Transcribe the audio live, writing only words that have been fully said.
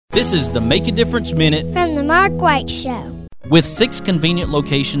This is the Make a Difference Minute from the Mark White Show. With 6 convenient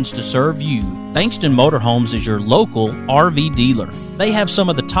locations to serve you, Bankston Motorhomes is your local RV dealer. They have some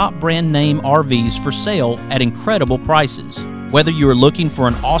of the top brand name RVs for sale at incredible prices. Whether you are looking for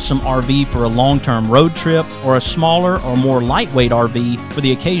an awesome RV for a long-term road trip or a smaller or more lightweight RV for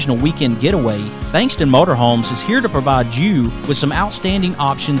the occasional weekend getaway, Bankston Motorhomes is here to provide you with some outstanding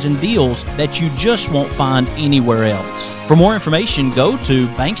options and deals that you just won't find anywhere else. For more information, go to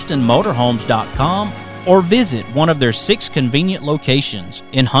bankstonmotorhomes.com or visit one of their 6 convenient locations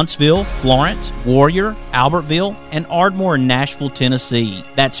in Huntsville, Florence, Warrior, Albertville, and Ardmore in Nashville, Tennessee.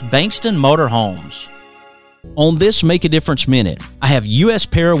 That's Bankston Motorhomes. On this Make a Difference Minute, I have U.S.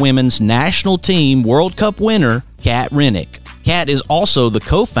 Parawomen's National Team World Cup winner, Kat Renick. Kat is also the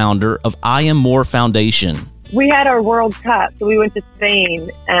co-founder of IamMore Foundation. We had our World Cup, so we went to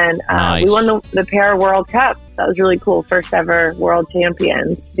Spain, and Nice. we won the Para World Cup. That was really cool. First ever world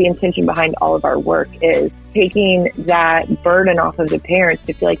champions. The intention behind all of our work is taking that burden off of the parents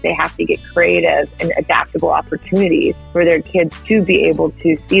to feel like they have to get creative and adaptable opportunities for their kids to be able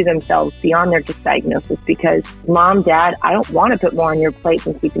to see themselves beyond their just diagnosis. Because mom, dad, I don't want to put more on your plate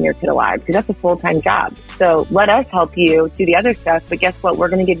than keeping your kid alive, because that's a full-time job. So let us help you do the other stuff, but guess what? We're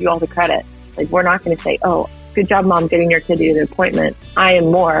going to give you all the credit. Like, we're not going to say, oh, good job, mom, getting your kid to the appointment.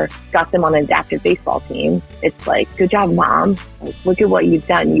 IamMore got them on an adaptive baseball team. It's like, good job, mom. Like, look at what you've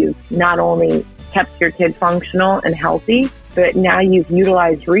done. You've not only kept your kid functional and healthy, but now you've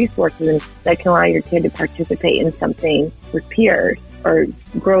utilized resources that can allow your kid to participate in something with peers or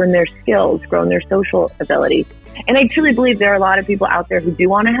grow in their skills, grow in their social abilities. And I truly believe there are a lot of people out there who do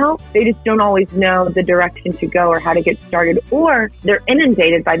want to help. They just don't always know the direction to go or how to get started, or they're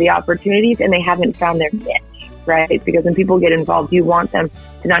inundated by the opportunities and they haven't found their niche. Right? Because when people get involved, you want them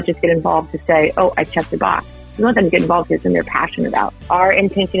to not just get involved to say, oh, I checked the box. You want them to get involved with something they're passionate about. Our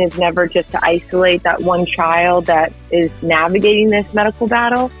intention is never just to isolate that one child that is navigating this medical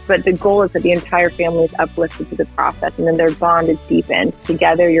battle, but the goal is that the entire family is uplifted to the process, and then their bond is deepened.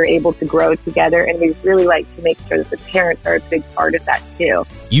 Together, you're able to grow together, and we really like to make sure that the parents are a big part of that too.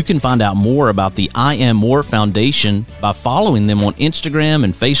 You can find out more about the IamMore Foundation by following them on Instagram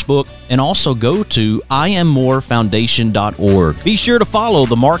and Facebook, and also go to IamMoreFoundation.org. Be sure to follow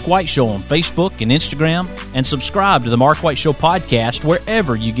The Mark White Show on Facebook and Instagram, and subscribe to The Mark White Show podcast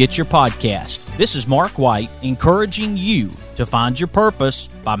wherever you get your podcast. This is Mark White, encouraging you to find your purpose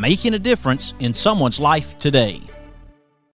by making a difference in someone's life today.